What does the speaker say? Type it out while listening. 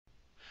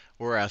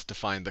we're asked to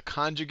find the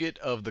conjugate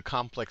of the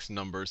complex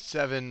number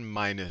 7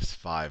 minus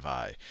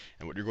 5i.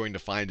 And what you're going to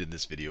find in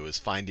this video is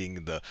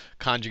finding the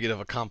conjugate of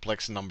a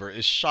complex number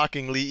is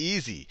shockingly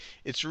easy.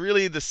 It's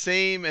really the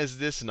same as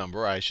this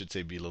number. I should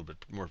say be a little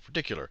bit more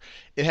particular.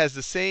 It has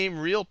the same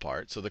real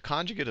part. So the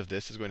conjugate of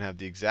this is going to have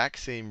the exact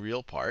same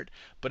real part.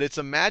 But its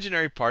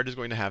imaginary part is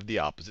going to have the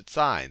opposite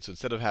sign. So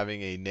instead of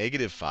having a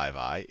negative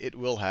 5i, it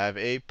will have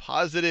a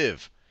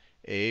positive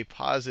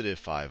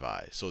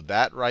 5i. So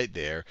that right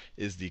there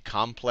is the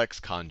complex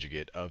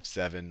conjugate of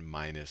 7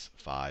 minus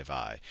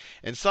 5i.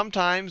 And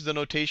sometimes the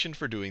notation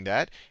for doing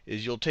that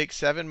is you'll take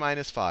 7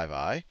 minus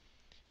 5i.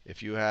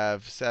 If you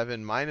have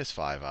 7 minus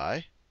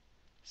 5i,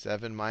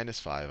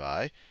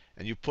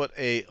 and you put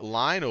a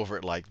line over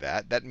it like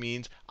that, that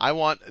means I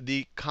want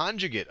the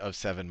conjugate of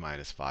 7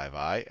 minus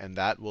 5i, and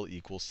that will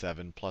equal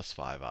 7 plus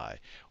 5i.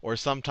 Or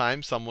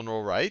sometimes someone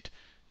will write,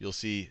 you'll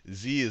see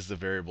z is the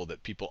variable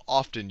that people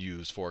often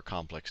use for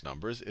complex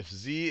numbers. If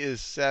z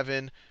is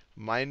 7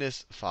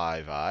 minus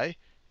 5i,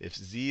 if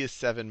z is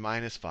 7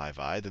 minus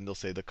 5i, then they'll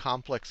say the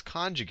complex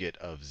conjugate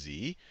of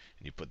z,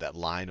 and you put that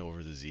line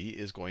over the z,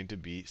 is going to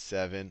be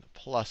 7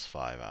 plus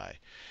 5i.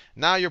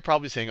 Now you're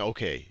probably saying,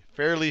 OK,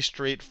 fairly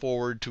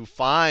straightforward to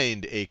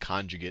find a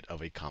conjugate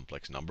of a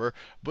complex number,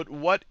 but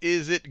what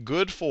is it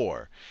good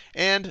for?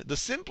 And the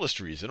simplest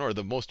reason, or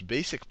the most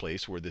basic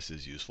place where this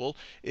is useful,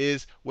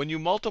 is when you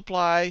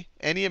multiply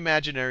any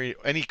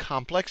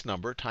complex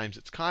number times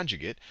its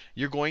conjugate,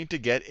 you're going to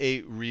get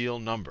a real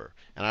number.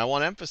 And I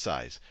want to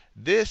emphasize,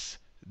 this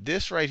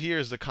right here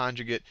is the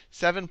conjugate.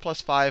 7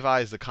 plus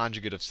 5i is the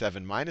conjugate of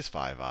 7 minus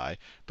 5i.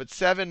 But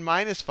 7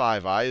 minus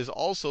 5i is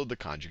also the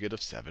conjugate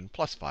of 7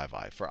 plus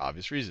 5i for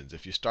obvious reasons.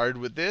 If you started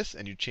with this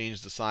and you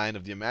changed the sign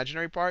of the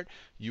imaginary part,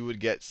 you would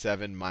get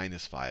 7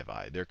 minus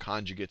 5i. They're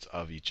conjugates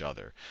of each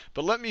other.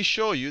 But let me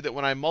show you that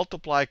when I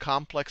multiply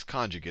complex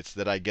conjugates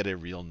that I get a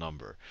real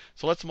number.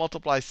 So let's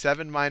multiply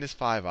 7 minus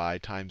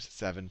 5i times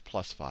 7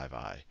 plus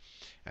 5i.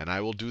 And I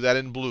will do that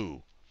in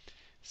blue.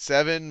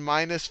 7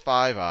 minus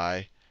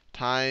 5i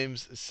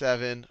times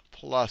 7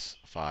 plus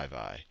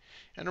 5i.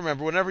 And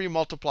remember, whenever you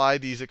multiply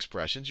these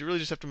expressions, you really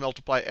just have to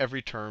multiply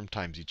every term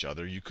times each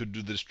other. You could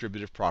do the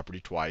distributive property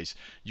twice.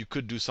 You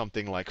could do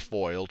something like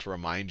FOIL to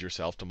remind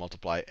yourself to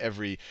multiply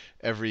every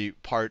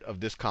part of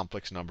this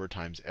complex number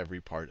times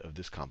every part of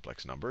this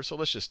complex number. So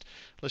let's just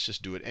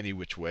do it any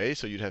which way.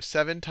 So you'd have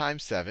 7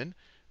 times 7,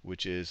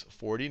 which is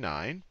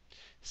 49.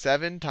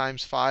 7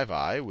 times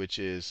 5i, which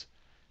is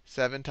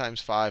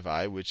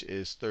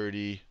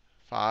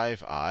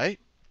 35i.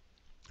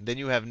 Then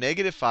you have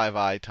negative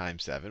 5i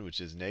times 7, which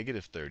is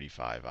negative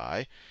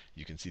 35i.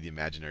 You can see the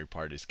imaginary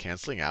part is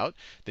canceling out.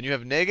 Then you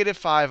have negative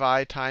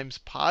 5i times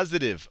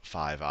positive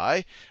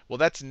 5i. Well,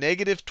 that's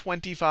negative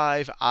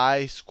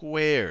 25i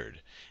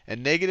squared.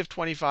 And negative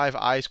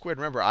 25i squared,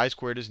 remember, I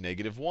squared is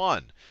negative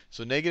 1.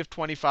 So negative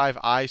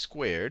 25i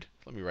squared,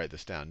 let me write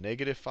this down.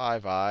 Negative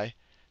 5i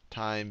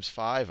times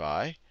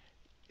 5i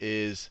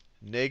is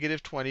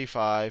negative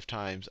 25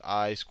 times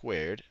I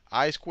squared.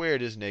 I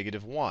squared is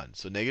negative 1.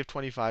 So negative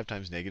 25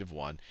 times negative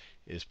 1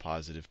 is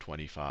positive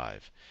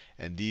 25.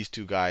 And these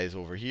two guys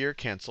over here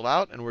cancel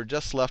out, and we're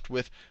just left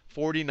with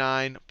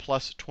 49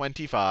 plus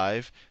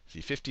 25. See,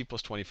 50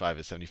 plus 25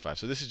 is 75.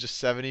 So this is just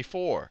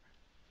 74.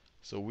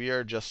 So we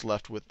are just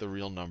left with the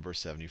real number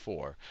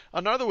 74.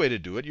 Another way to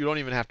do it, you don't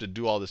even have to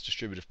do all this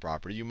distributive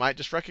property. You might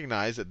just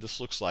recognize that this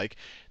looks like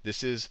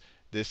this is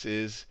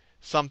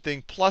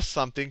something plus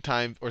something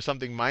times, or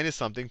something minus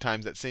something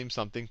times that same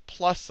something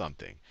plus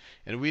something.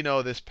 And we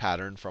know this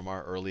pattern from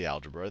our early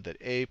algebra, that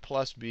a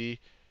plus b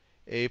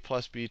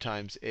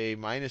times a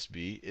minus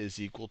b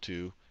is equal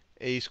to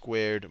a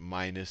squared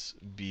minus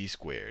b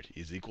squared,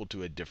 is equal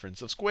to a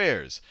difference of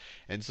squares.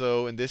 And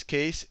so in this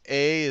case,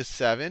 a is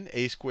 7,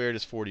 a squared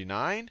is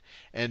 49,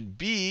 and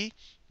b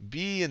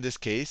in this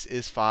case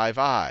is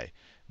 5i.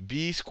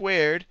 B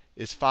squared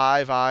is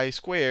 5i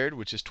squared,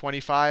 which is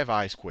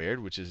 25i squared,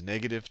 which is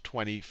negative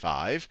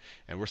 25.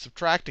 And we're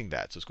subtracting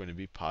that. So it's going to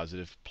be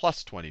positive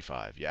plus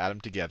 25. You add them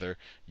together,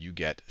 you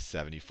get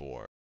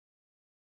 74.